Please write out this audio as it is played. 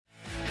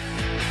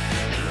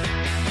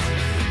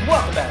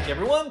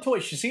everyone,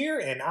 Toyshiz here,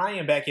 and I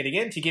am back yet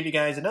again to give you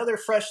guys another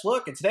fresh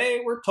look, and today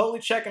we're totally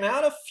checking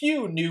out a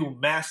few new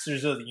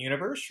Masters of the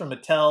Universe from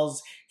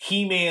Mattel's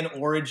He-Man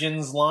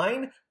Origins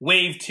line,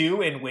 Wave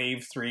 2 and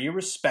Wave 3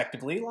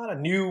 respectively. A lot of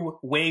new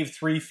Wave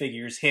 3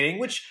 figures hitting,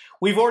 which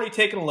we've already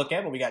taken a look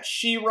at, but we got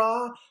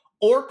She-Ra,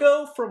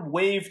 Orko from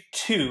Wave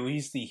 2,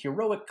 he's the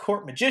heroic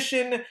court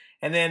magician,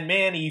 and then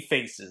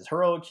Man-E-Faces,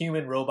 heroic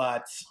human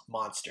robot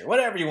monster,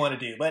 whatever you want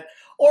to do. But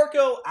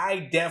Orko,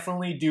 I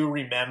definitely do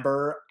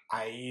remember.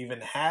 I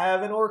even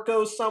have an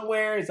Orko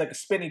somewhere. He's like a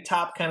spinny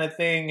top kind of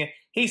thing.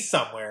 He's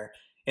somewhere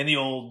in the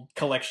old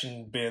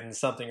collection bin,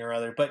 something or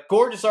other. But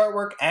gorgeous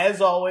artwork,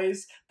 as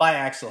always, by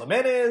Axel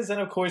Jimenez,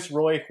 and of course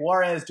Roy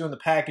Juarez doing the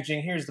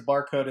packaging. Here's the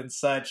barcode and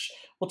such.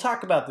 We'll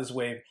talk about this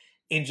wave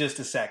in just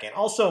a second.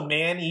 Also,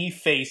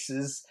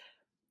 Man-E-Faces.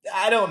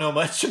 I don't know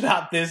much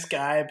about this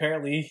guy.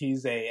 Apparently,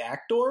 he's a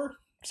actor.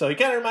 So he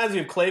kind of reminds me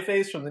of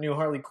Clayface from the new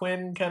Harley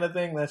Quinn kind of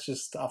thing. That's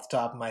just off the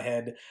top of my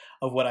head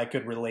of what I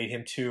could relate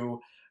him to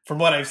from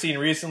what I've seen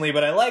recently.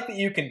 But I like that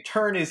you can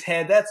turn his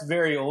head. That's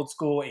very old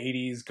school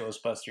 80s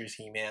Ghostbusters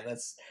He-Man.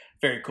 That's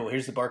very cool.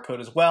 Here's the barcode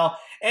as well.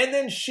 And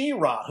then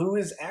She-Ra, who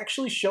is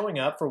actually showing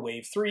up for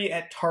Wave 3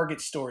 at Target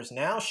stores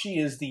now. She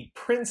is the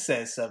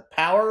Princess of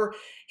Power,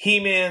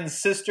 He-Man's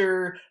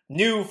sister,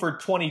 new for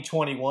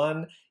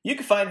 2021. You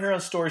can find her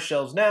on store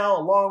shelves now,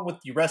 along with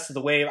the rest of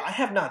the wave. I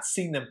have not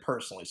seen them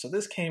personally, so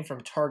this came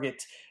from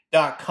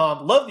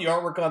Target.com. Love the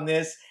artwork on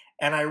this,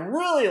 and I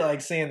really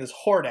like seeing this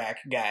Hordak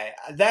guy.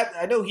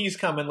 I know he's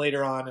coming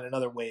later on in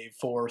another wave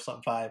 4 or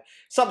something 5,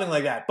 something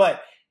like that.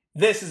 But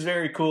this is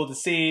very cool to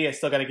see. I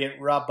still got to get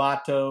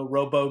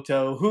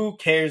Roboto, who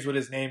cares what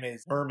his name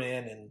is,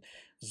 Merman and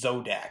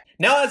Zodak.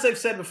 Now, as I've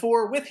said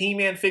before, with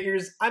He-Man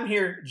figures, I'm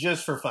here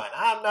just for fun.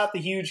 I'm not the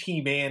huge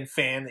He-Man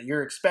fan that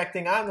you're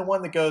expecting. I'm the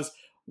one that goes,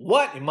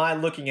 what am I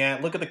looking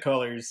at? Look at the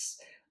colors.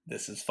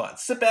 This is fun.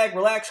 Sit back,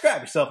 relax,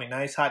 grab yourself a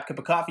nice hot cup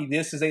of coffee.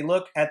 This is a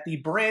look at the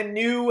brand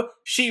new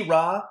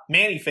She-Ra,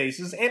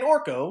 Man-E-Faces, and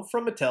Orko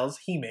from Mattel's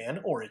He-Man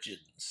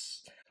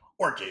Origins.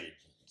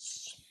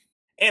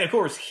 And of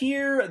course,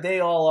 here they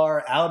all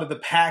are out of the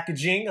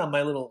packaging on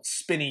my little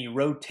spinny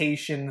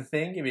rotation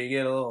thing. Give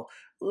you a little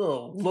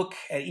look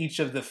at each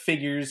of the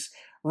figures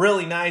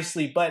really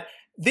nicely. But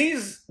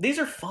these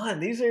are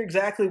fun. These are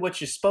exactly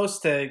what you're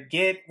supposed to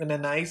get in a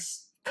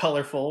nice,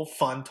 colorful,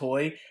 fun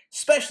toy,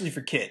 especially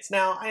for kids.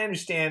 Now, I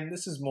understand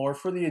this is more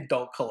for the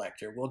adult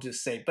collector, we'll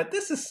just say, but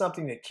this is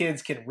something that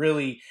kids can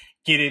really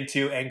get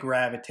into and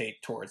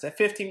gravitate towards. At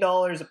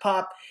 $15 a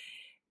pop,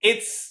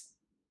 it's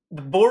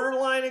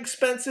borderline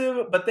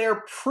expensive, but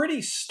they're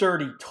pretty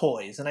sturdy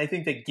toys, and I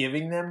think that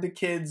giving them to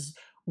kids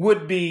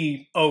would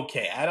be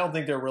okay. I don't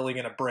think they're really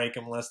going to break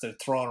them unless they're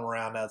throwing them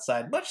around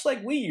outside, much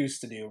like we used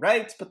to do,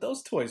 right? But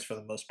those toys, for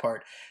the most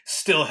part,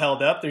 still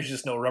held up. There's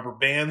just no rubber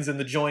bands in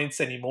the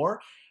joints anymore.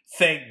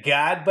 Thank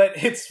God,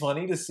 but it's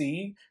funny to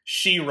see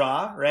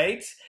She-Ra,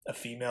 right? A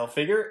female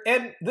figure.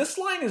 And this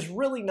line is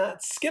really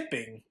not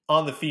skipping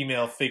on the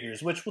female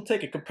figures, which we'll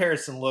take a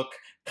comparison look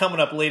coming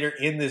up later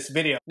in this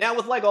video. Now,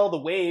 with like all the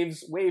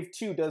waves, Wave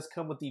 2 does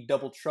come with the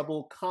Double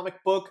Trouble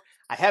comic book.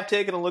 I have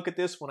taken a look at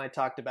this when I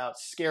talked about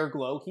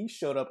Scareglow. He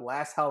showed up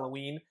last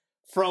Halloween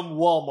from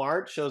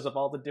Walmart. Shows up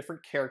all the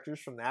different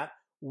characters from that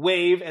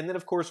wave. And then,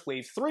 of course,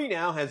 Wave 3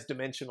 now has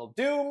Dimensional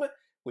Doom,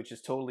 which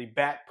is totally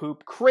bat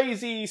poop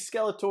crazy.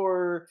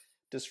 Skeletor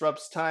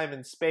disrupts time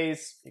and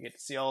space. You get to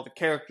see all the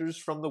characters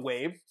from the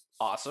wave.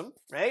 Awesome,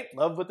 right?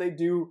 Love what they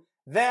do.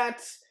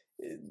 That,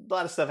 a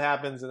lot of stuff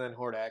happens, and then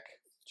Hordak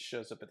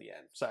shows up at the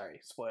end. Sorry,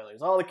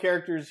 spoilers. All the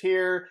characters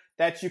here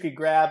that you could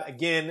grab,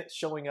 again,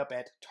 showing up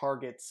at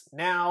Targets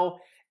now.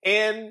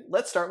 And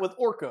let's start with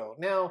Orko.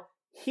 Now,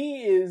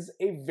 he is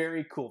a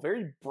very cool,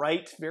 very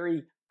bright,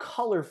 very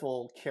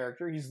colorful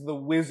character. He's the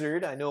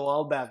wizard. I know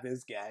all about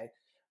this guy.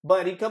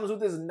 But he comes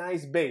with this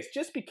nice base.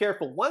 Just be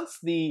careful. Once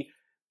the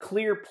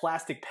clear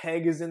plastic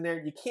peg is in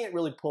there, you can't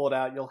really pull it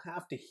out. You'll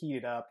have to heat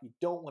it up. You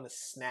don't want to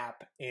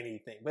snap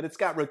anything. But it's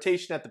got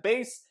rotation at the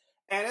base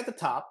and at the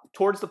top,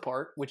 towards the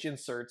part, which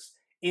inserts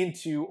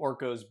into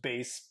Orko's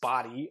base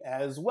body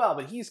as well.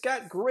 But he's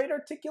got great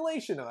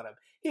articulation on him.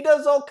 He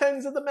does all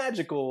kinds of the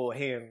magical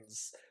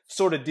hands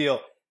sort of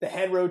deal. The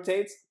head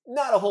rotates.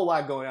 Not a whole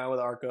lot going on with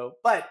Orko,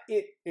 but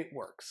it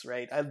works,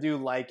 right? I do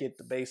like it.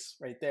 The base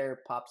right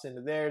there pops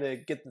into there to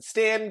get the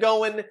stand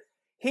going.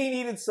 He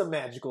needed some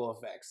magical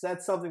effects.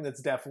 That's something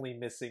that's definitely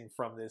missing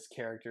from this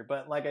character.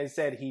 But like I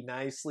said, he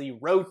nicely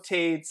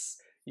rotates.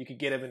 You could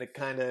get him into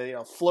kind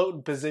of,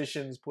 floating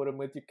positions, put him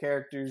with your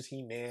characters,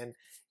 He-Man,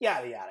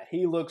 yada yada.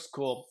 He looks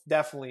cool.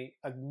 Definitely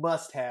a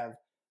must-have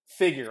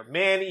figure.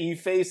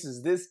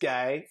 Man-E-Faces, this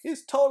guy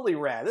is totally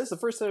rad. This is the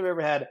first time I've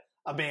ever had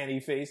a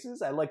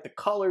Man-E-Faces. I like the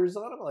colors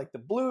on him. I like the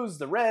blues,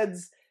 the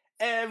reds,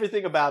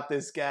 everything about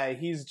this guy.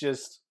 He's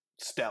just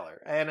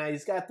stellar. And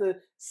he's got the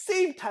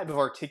same type of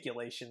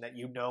articulation that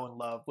you know and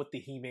love with the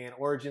He-Man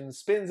Origins.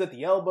 Spins at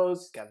the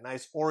elbows. Got a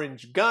nice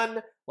orange gun.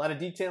 A lot of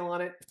detail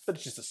on it, but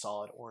it's just a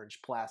solid orange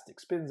plastic.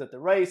 Spins at the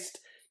wrist.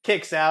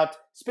 Kicks out.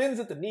 Spins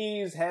at the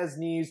knees. Has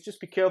knees.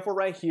 Just be careful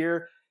right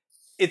here.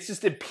 it's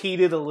just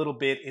impeded a little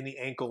bit in the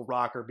ankle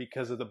rocker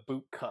because of the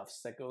boot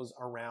cuffs that goes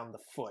around the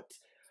foot.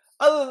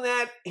 Other than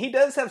that, he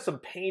does have some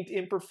paint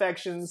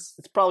imperfections.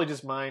 It's probably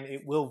just mine.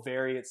 It will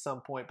vary at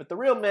some point. But the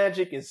real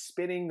magic is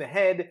spinning the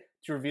head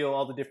to reveal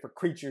all the different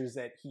creatures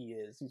that he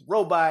is. He's a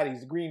robot.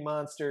 He's a green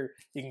monster.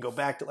 You can go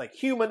back to like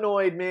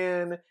humanoid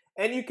man.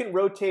 And you can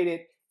rotate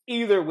it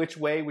either which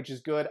way, which is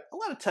good. A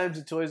lot of times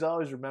the toys, I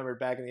always remember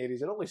back in the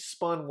 80s, it only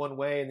spun one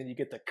way and then you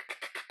get the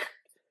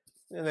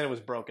and then it was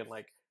broken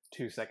like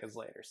 2 seconds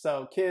later.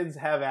 So kids,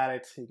 have at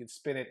it. You can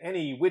spin it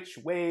any which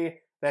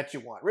way that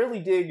you want. Really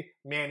dig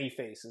Manny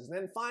faces. And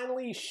then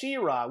finally,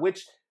 She-Ra,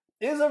 which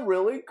is a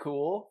really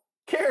cool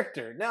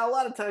character. Now, a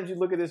lot of times you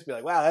look at this and be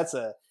like, wow, that's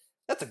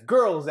a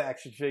girl's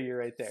action figure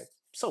right there.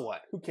 So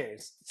what? Who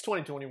cares? It's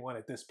 2021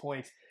 at this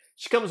point.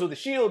 She comes with a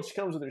shield. She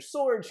comes with her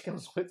sword. She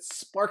comes with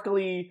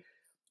sparkly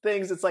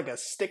things. It's like a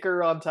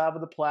sticker on top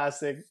of the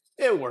plastic.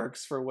 It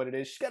works for what it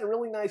is. She's got a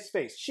really nice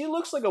face. She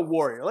looks like a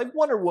warrior, like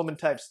Wonder Woman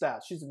type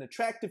style. She's an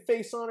attractive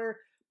face on her,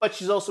 but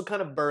she's also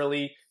kind of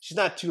burly. She's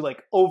not too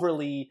like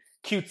overly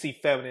cutesy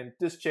feminine.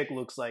 This chick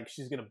looks like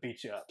she's gonna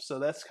beat you up, so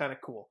that's kind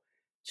of cool.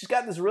 She's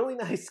got this really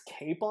nice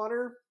cape on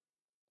her.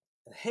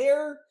 The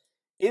hair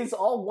is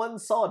all one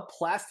solid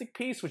plastic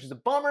piece, which is a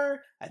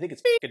bummer. I think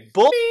it's fucking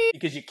bull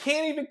because you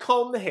can't even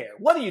comb the hair.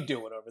 What are you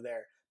doing over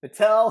there,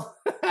 Mattel?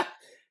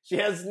 She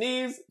has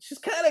knees. She's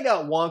kind of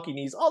got wonky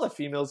knees. All the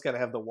females kind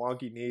of have the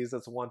wonky knees.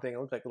 That's one thing. It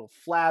looks like little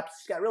flaps.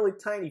 She's got really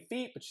tiny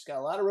feet, but she's got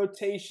a lot of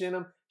rotation in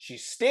them. She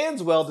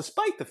stands well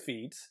despite the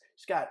feet.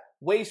 She's got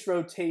waist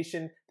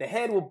rotation. The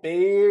head will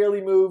barely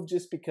move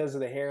just because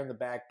of the hair in the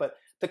back, but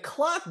the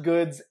cloth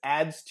goods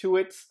adds to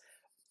it.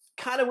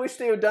 Kind of wish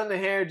they would have done the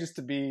hair just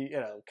to be, you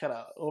know, kind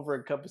of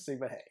over-encompassing,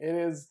 but hey, it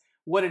is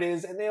what it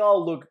is, and they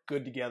all look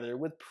good together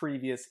with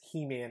previous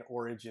He-Man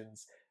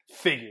Origins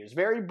figures.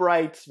 Very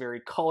bright, very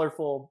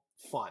colorful,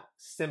 fun,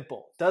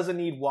 simple. Doesn't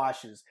need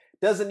washes.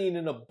 Doesn't need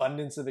an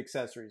abundance of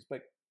accessories,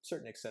 but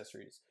certain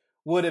accessories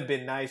would have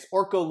been nice.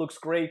 Orko looks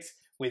great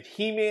with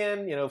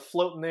He-Man, you know,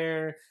 floating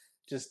there,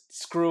 just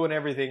screwing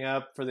everything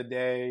up for the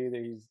day.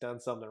 That he's done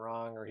something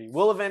wrong, or he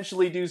will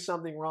eventually do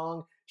something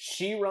wrong.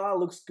 She-Ra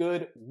looks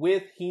good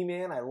with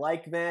He-Man. I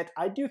like that.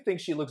 I do think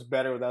she looks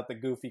better without the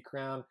goofy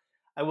crown.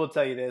 I will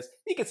tell you this,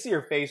 you can see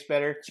her face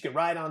better. She can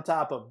ride on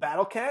top of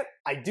Battle Cat.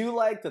 I do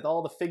like that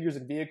all the figures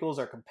and vehicles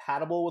are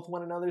compatible with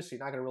one another, so you're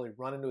not going to really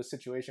run into a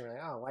situation where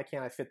you're like, oh, why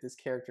can't I fit this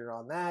character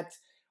on that?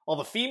 All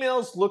the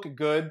females look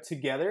good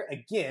together.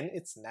 Again,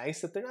 it's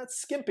nice that they're not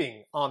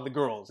skimping on the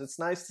girls. It's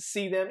nice to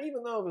see them,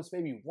 even though it was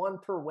maybe one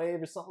per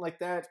wave or something like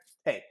that.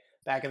 Hey,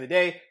 back in the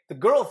day, the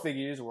girl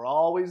figures were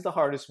always the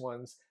hardest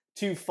ones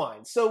to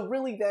find. So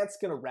really, that's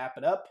going to wrap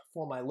it up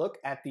for my look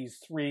at these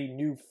 3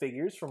 new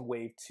figures from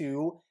Wave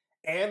 2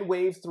 and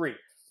Wave 3.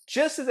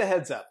 Just as a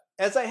heads up,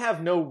 as I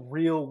have no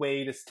real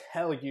way to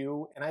tell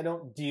you, and I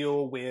don't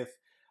deal with,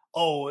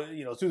 oh,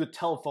 you know, through the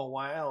telephone,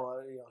 why,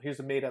 oh, you know,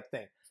 here's a made-up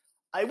thing.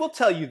 I will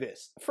tell you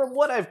this. From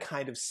what I've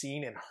kind of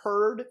seen and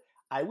heard,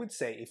 I would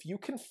say if you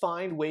can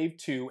find Wave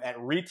 2 at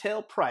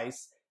retail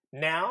price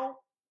now,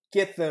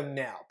 get them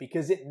now,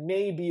 because it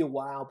may be a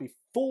while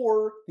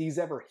before these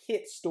ever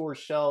hit store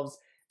shelves.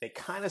 They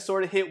kind of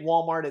sort of hit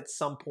Walmart at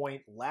some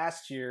point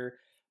last year,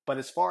 but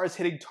as far as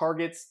hitting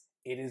Targets,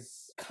 it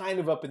is kind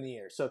of up in the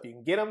air. So if you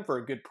can get them for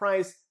a good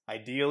price,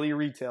 ideally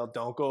retail,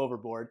 don't go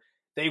overboard.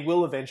 They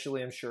will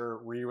eventually, I'm sure,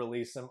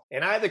 re-release them.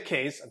 In either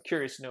case, I'm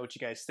curious to know what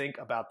you guys think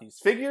about these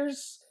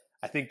figures.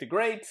 I think they're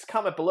great.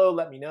 Comment below,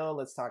 let me know.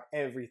 Let's talk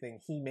everything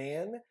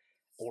He-Man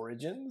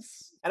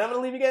Origins. And I'm going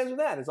to leave you guys with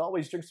that. As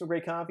always, drink some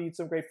great coffee, eat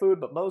some great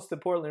food, but most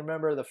importantly,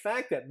 remember the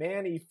fact that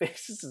Manny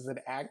Faces is an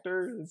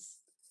actor is...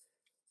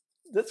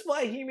 That's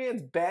why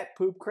He-Man's bat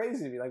poop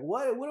crazy to me. Like,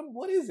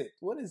 what is it?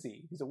 What is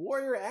he? He's a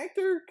warrior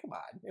actor? Come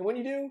on. And when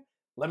you do,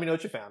 let me know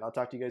what you found. I'll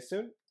talk to you guys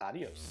soon.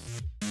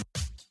 Adios.